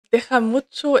deja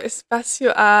mucho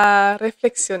espacio a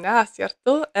reflexionar,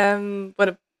 ¿cierto?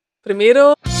 Bueno,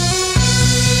 primero,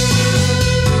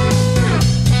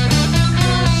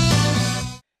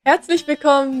 herzlich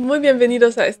willkommen, muy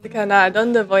bienvenidos a este canal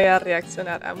donde voy a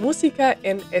reaccionar a música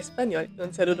en español.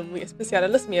 Un saludo muy especial a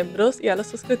los miembros y a los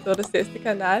suscriptores de este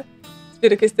canal.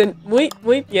 Espero que estén muy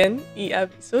bien y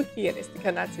aviso que en este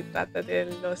canal se trata de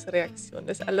las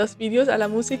reacciones a los vídeos, a la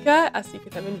música, así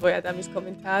que también voy a dar mis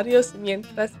comentarios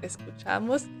mientras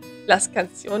escuchamos las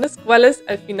canciones, cuales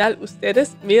al final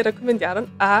ustedes me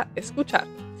recomendaron a escuchar.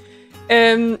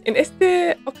 En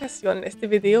esta ocasión, en este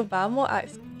video, vamos a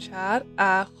escuchar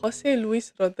a José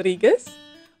Luis Rodriguez,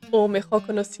 o mejor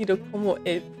conocido como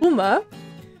el Puma.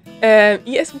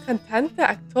 Y es un cantante,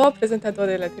 actor, presentador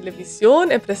de la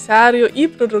televisión, empresario y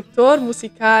productor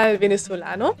musical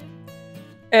venezolano.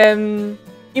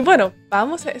 Y bueno,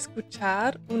 vamos a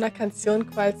escuchar una canción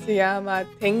cual se llama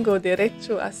Tengo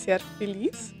derecho a ser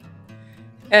feliz.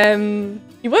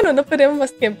 Y bueno, no perdemos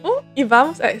más tiempo y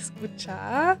vamos a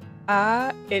escuchar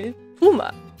a el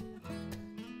Puma.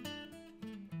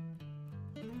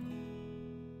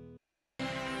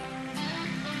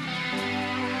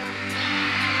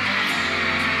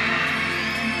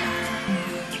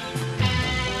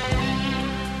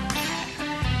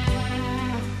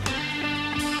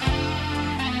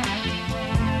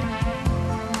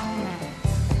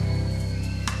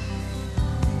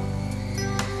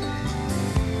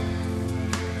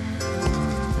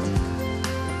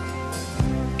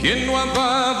 ¿Quién no ha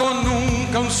dado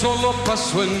nunca un solo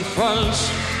paso en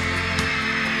falso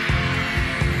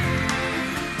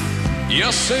y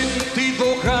ha sentido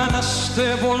ganas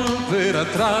de volver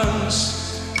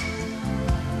atrás?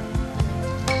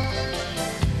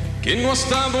 ¿Quién no ha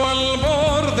estado al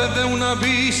borde de un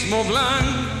abismo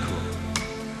blanco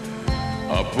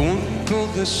a punto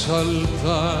de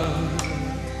saltar?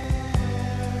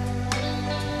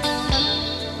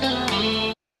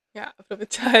 Ja,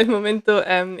 aprovechar el momento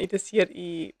y decir,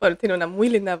 y bueno, tiene una muy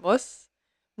linda voz,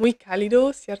 muy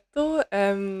cálido, ¿cierto?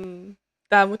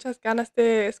 Da muchas ganas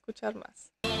de escuchar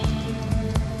más.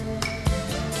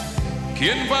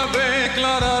 ¿Quién va a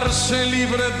declararse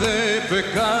libre de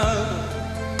pecado,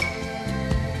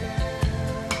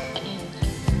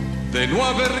 de no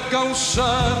haber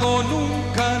causado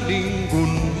nunca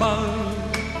ningún mal?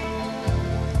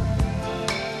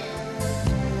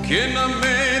 ¿Quién a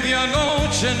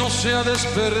medianoche no se ha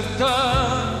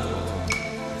despertado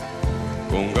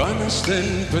con ganas de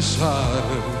empezar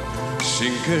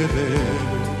sin querer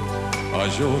a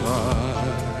llorar?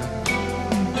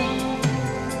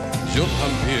 Yo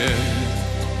también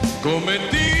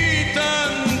cometí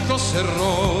tantos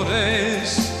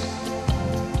errores,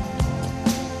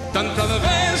 tantas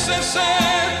veces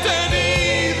he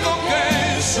tenido que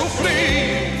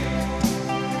sufrir,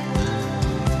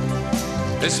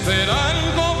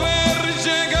 esperando ver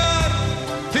llegar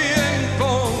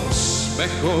tiempos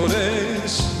mejores.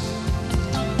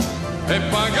 He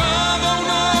pagado un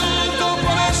alto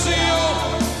precio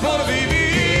por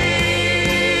vivir.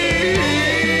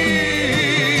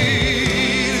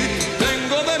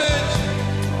 Tengo derecho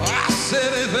a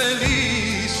ser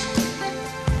feliz.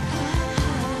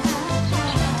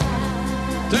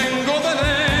 Tengo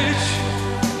derecho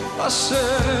a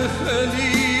ser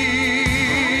feliz.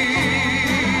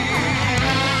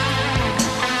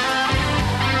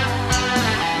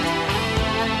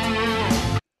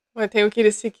 Bueno, tengo que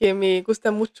decir que me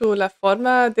gusta mucho la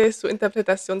forma de su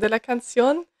interpretación de la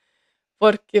canción,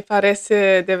 porque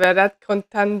parece de verdad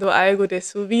contando algo de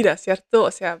su vida, ¿cierto?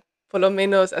 O sea, por lo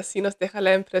menos así nos deja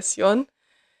la impresión.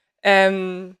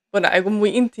 Bueno, algo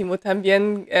muy íntimo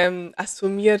también,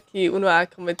 asumir que uno ha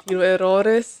cometido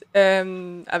errores,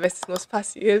 a veces no es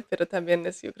fácil, pero también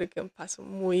es yo creo que un paso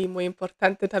muy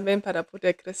importante también para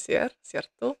poder crecer,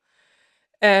 ¿cierto?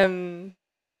 Em,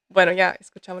 bueno, ya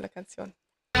escuchamos la canción.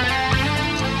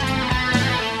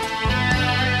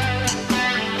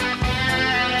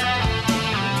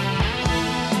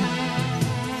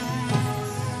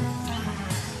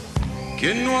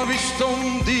 ¿Quién no ha visto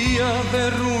un día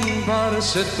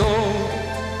derrumbarse todo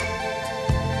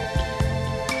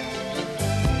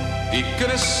y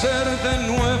crecer de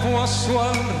nuevo a su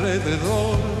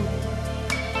alrededor?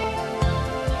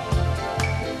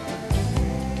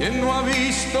 ¿Quién no ha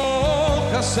visto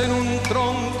hojas en un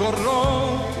tronco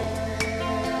rojo,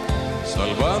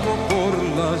 salvado por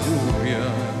la lluvia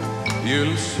y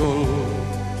el sol?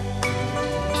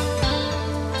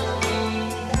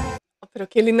 Pero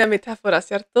qué linda metáfora,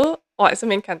 ¿cierto? Oh, eso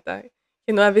me encanta.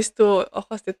 Que no ha visto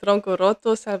ojos de tronco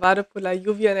rotos, salvado por la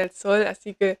lluvia en el sol.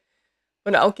 Así que,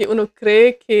 bueno, aunque uno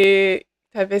cree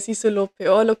tal vez hizo lo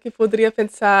peor lo que podría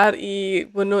pensar y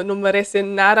bueno, no merece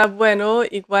nada bueno,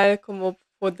 igual como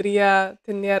podría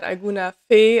tener alguna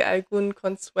fe, algún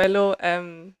consuelo,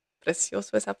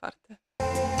 precioso esa parte.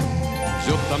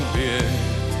 Yo también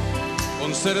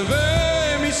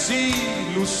conservé mis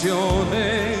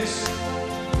ilusiones,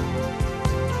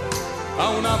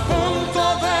 aún a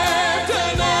punto de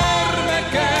tenerme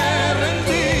que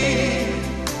rendir,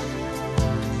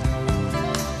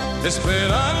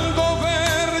 esperando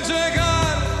ver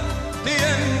llegar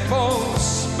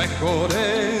tiempos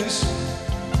mejores.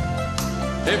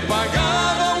 He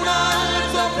pagado un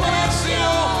alto precio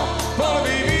por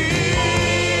vivir.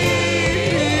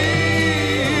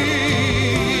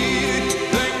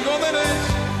 Tengo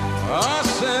derecho a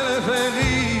ser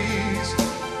feliz.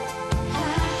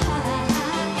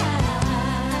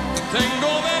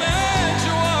 Tengo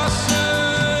derecho a ser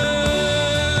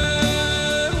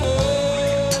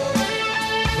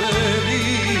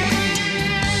feliz.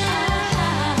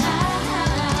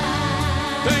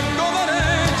 Tengo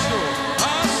derecho a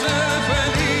ser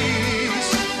feliz.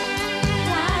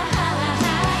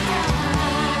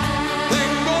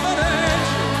 Tengo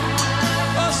derecho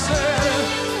a ser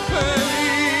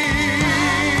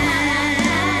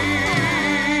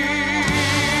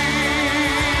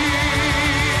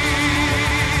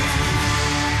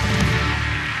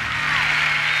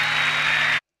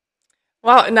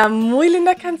Wow, una muy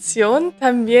linda canción.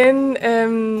 También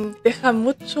deja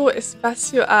mucho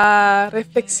espacio a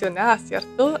reflexionar,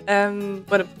 ¿cierto?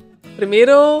 Bueno,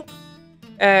 primero,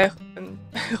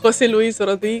 José Luis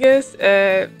Rodriguez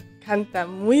canta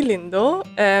muy lindo.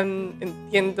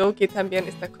 Entiendo que también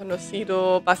está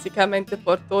conocido básicamente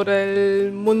por todo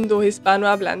el mundo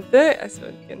hispanohablante, eso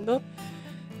entiendo.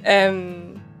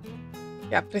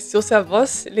 Ya, preciosa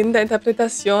voz, linda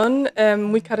interpretación,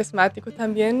 muy carismático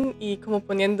también y como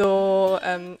poniendo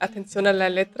atención a la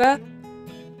letra.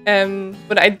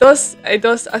 Bueno, hay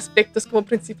dos aspectos como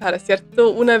principales, ¿cierto?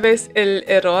 Una vez el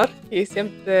error, que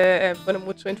siempre, bueno,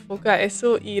 mucho enfoca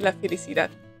eso, y la felicidad.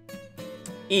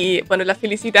 Y bueno, la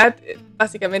felicidad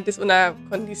básicamente es una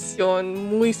condición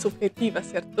muy subjetiva,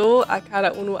 ¿cierto? A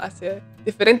cada uno hace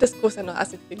diferentes cosas, nos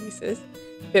hace felices,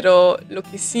 pero lo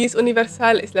que sí es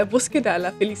universal es la búsqueda de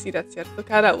la felicidad, ¿cierto?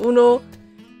 Cada uno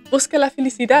busca la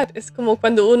felicidad. Es como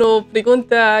cuando uno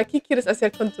pregunta, ¿qué quieres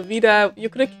hacer con tu vida? Yo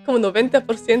creo que como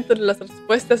 90% de las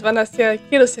respuestas van a ser,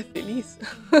 quiero ser feliz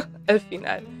al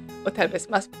final, o tal vez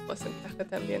más porcentaje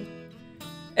también.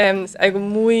 Es algo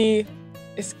muy...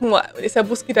 Es como esa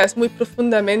búsqueda es muy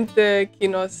profundamente que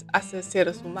nos hace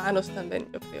seres humanos también,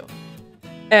 yo creo.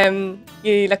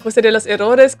 Y la cosa de los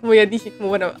errores, como ya dije, como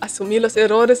bueno, asumir los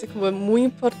errores es como muy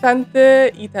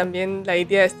importante y también la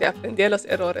idea es de aprender los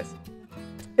errores.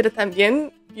 Pero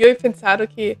también yo he pensado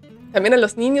que también a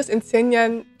los niños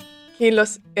enseñan que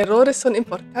los errores son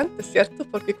importantes, ¿cierto?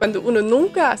 Porque cuando uno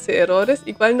nunca hace errores,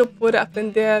 igual no puede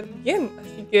aprender bien.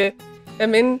 Así que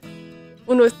también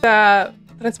uno está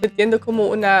transmitiendo como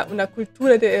una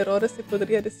cultura de errores, se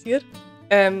podría decir.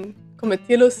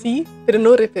 Cometerlo sí, pero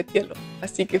no repetirlo.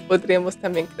 Así que podríamos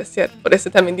también crecer. Por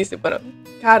eso también dice, bueno,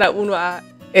 cada uno ha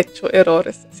hecho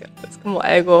errores, ¿cierto? Es como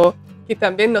algo que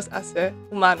también nos hace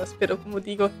humanos, pero como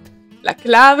digo, la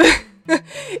clave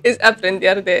es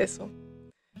aprender de eso.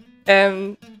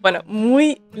 Bueno,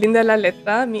 muy linda la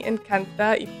letra, me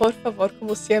encanta y por favor,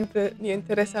 como siempre, me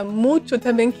interesa mucho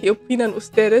también qué opinan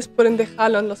ustedes. Pueden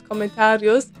dejarlo en los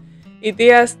comentarios,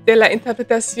 ideas de la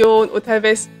interpretación o tal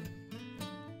vez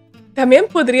también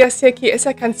podría ser que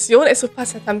esa canción, eso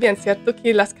pasa también, ¿cierto?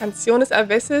 Que las canciones a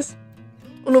veces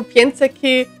uno piensa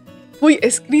que fue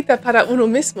escrita para uno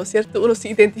mismo, ¿cierto? Uno se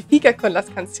identifica con las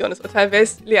canciones o tal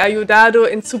vez le ha ayudado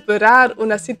en superar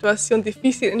una situación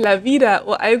difícil en la vida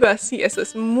o algo así. Eso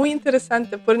es muy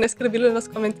interesante. Pueden escribirlo en los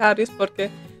comentarios porque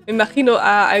me imagino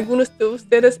a algunos de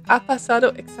ustedes ha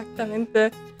pasado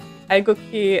exactamente algo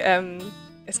que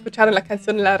escucharon la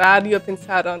canción en la radio y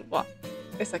pensaron, wow,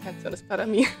 esa canción es para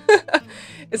mí.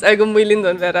 Es algo muy lindo,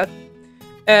 en verdad.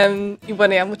 Y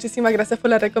bueno, ya, muchísimas gracias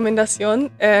por la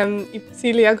recomendación. Y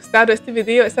si le ha gustado este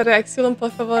video, esta reacción,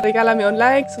 por favor, regálame un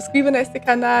like, suscríbete a este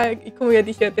canal y como ya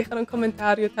dije, dejan un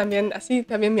comentario también, así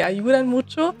también me ayudan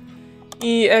mucho.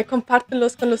 Y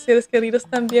compártenlos con los seres queridos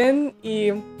también.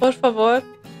 Y por favor,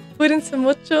 cuídense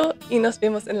mucho y nos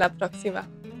vemos en la próxima.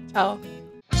 Chao.